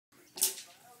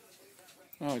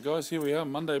Alright guys, here we are,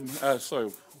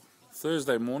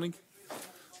 Thursday morning,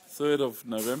 3rd of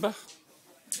November.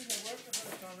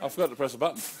 I forgot to press a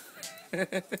button.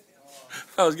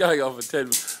 I was going on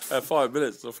for 5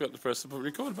 minutes, I forgot to press the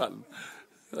record button.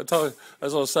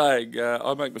 As I was saying,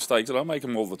 I make mistakes and I make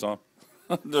them all the time.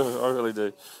 I really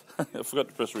do. I forgot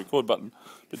to press the record button.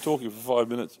 Been talking for 5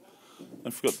 minutes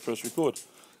and forgot to press record.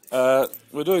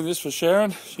 We're doing this for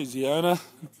Sharon, she's the owner,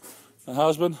 my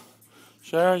husband.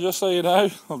 Sharon, just so you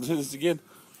know, I'll do this again.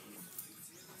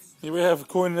 Here we have a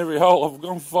coin in every hole. I've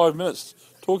gone for 5 minutes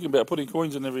talking about putting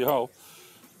coins in every hole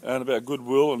and about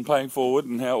goodwill and paying forward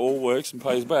and how it all works and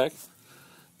pays back.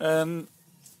 And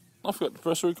I forgot to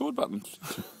press the record button.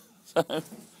 So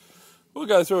we'll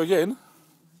go through again.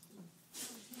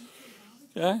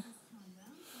 Okay.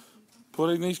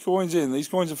 Putting these coins in. These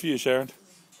coins are for you, Sharon.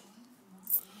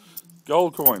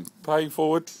 Gold coin, paying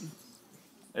forward,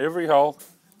 every hole.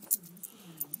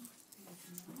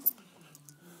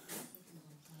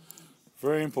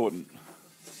 Very important.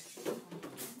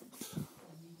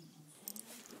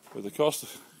 With the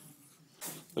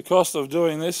cost of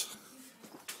doing this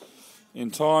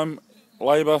in time,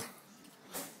 labour,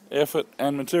 effort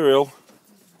and material,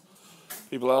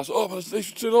 people ask, oh, but it's an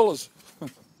extra $2.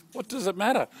 What does it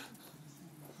matter?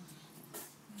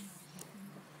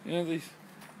 You know,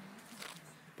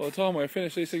 by the time we're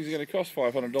finished, these things are going to cost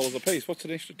 $500 a piece. What's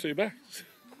an extra $2?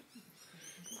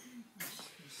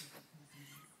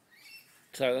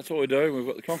 So that's what we're doing. We've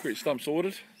got the concrete stumps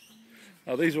ordered.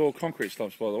 Now these are all concrete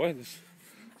stumps, by the way.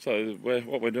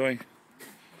 What we're doing,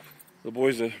 the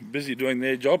boys are busy doing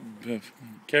their job.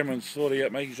 Cameron's sorting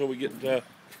out, making sure we get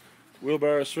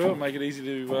wheelbarrows through and make it easy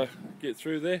to get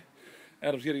through there.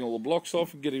 Adam's getting all the blocks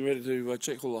off and getting ready to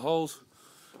check all the holes.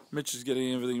 Mitch is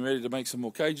getting everything ready to make some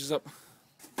more cages up.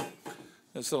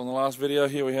 As said on the last video,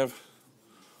 here we have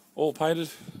all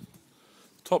painted.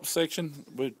 Top section,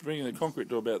 we're bringing the concrete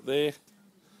to about there.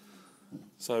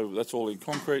 So that's all in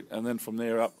concrete, and then from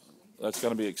there up, that's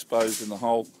going to be exposed in the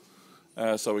hole,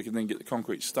 so we can then get the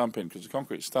concrete stump in, because the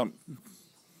concrete stump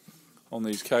on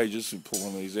these cages, we pull one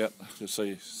of these out just so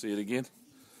you see it again.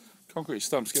 Concrete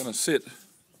stump's going to sit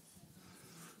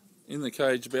in the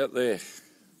cage about there,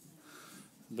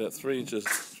 about 2 inches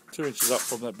up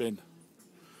from that bend.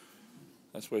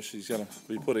 That's where she's going to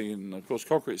be putting in. Of course,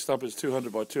 concrete stump is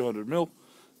 200 by 200 mil.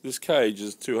 This cage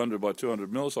is 200 by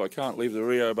 200 mil, so I can't leave the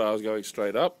Rio bars going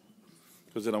straight up,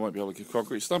 because then I won't be able to get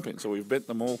concrete stump in. So we've bent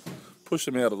them all, pushed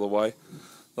them out of the way.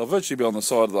 They'll virtually be on the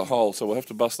side of the hole, so we'll have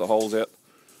to bust the holes out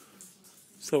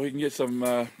so we can get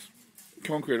some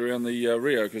concrete around the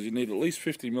Rio, because you need at least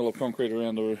 50 mil of concrete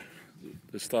around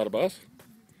the starter bars,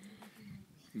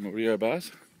 the Rio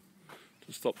bars,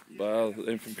 to stop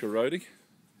them from corroding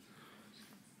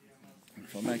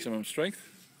for maximum strength.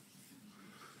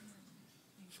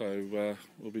 So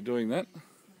we'll be doing that.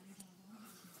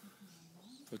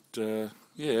 But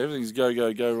yeah, everything's go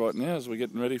right now as we're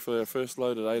getting ready for our first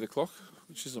load at 8 o'clock,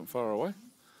 which isn't far away.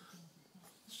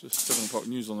 It's just 7 o'clock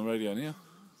news on the radio now.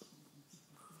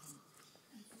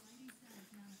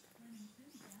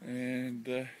 And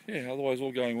yeah, otherwise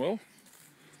all going well.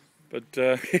 But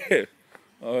yeah,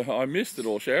 I missed it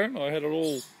all, Sharon. I had it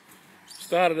all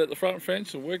started at the front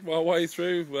fence and worked my way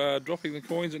through, dropping the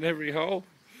coins in every hole.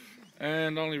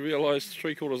 And only realised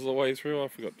 3/4 of the way through I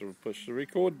forgot to push the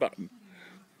record button.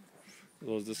 I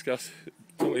was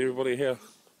telling everybody how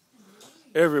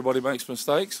everybody makes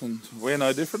mistakes and we're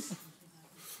no different.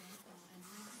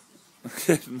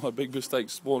 My big mistake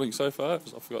this morning so far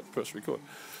is I forgot to press record.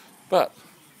 But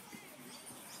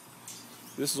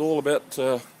this is all about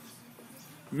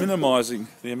minimising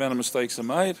the amount of mistakes are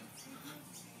made,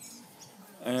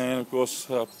 and of course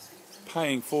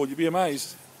paying forward. You'd be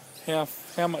amazed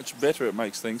how much better it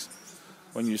makes things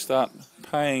when you start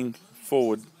paying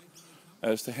forward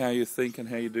as to how you think and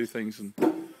how you do things and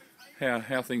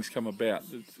how things come about.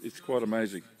 It's quite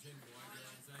amazing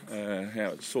how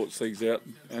it sorts things out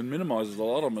and minimises a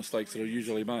lot of mistakes that are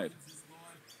usually made.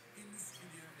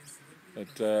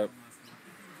 But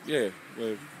yeah,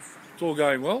 it's all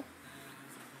going well.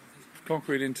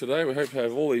 Concrete in today. We hope to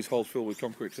have all these holes filled with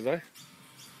concrete today.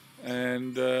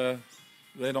 And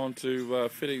then on to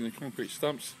fitting the concrete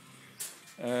stumps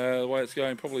the way it's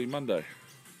going, probably Monday.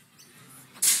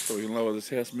 So we can lower this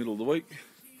house middle of the week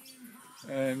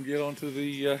and get on to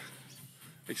the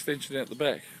extension out the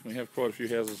back. We have quite a few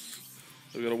houses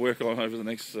that we've got to work on over the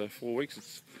next 4 weeks.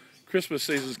 It's Christmas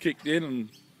season's kicked in, and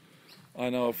I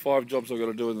know of 5 jobs I've got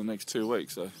to do in the next 2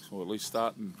 weeks, so or at least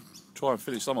start and try and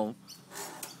finish some of them,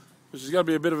 which is going to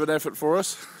be a bit of an effort for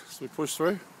us as we push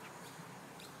through.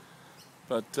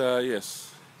 But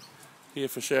yes, here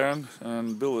for Sharon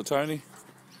and Bill the Tony.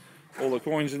 all the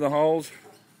coins in the holes,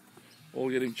 all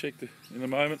getting checked in a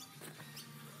moment,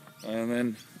 and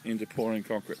then into pouring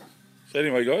concrete. So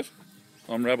anyway guys,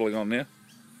 I'm rambling on now,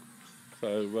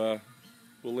 so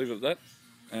we'll leave it at that,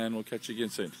 and we'll catch you again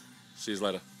soon. See you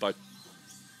later, bye.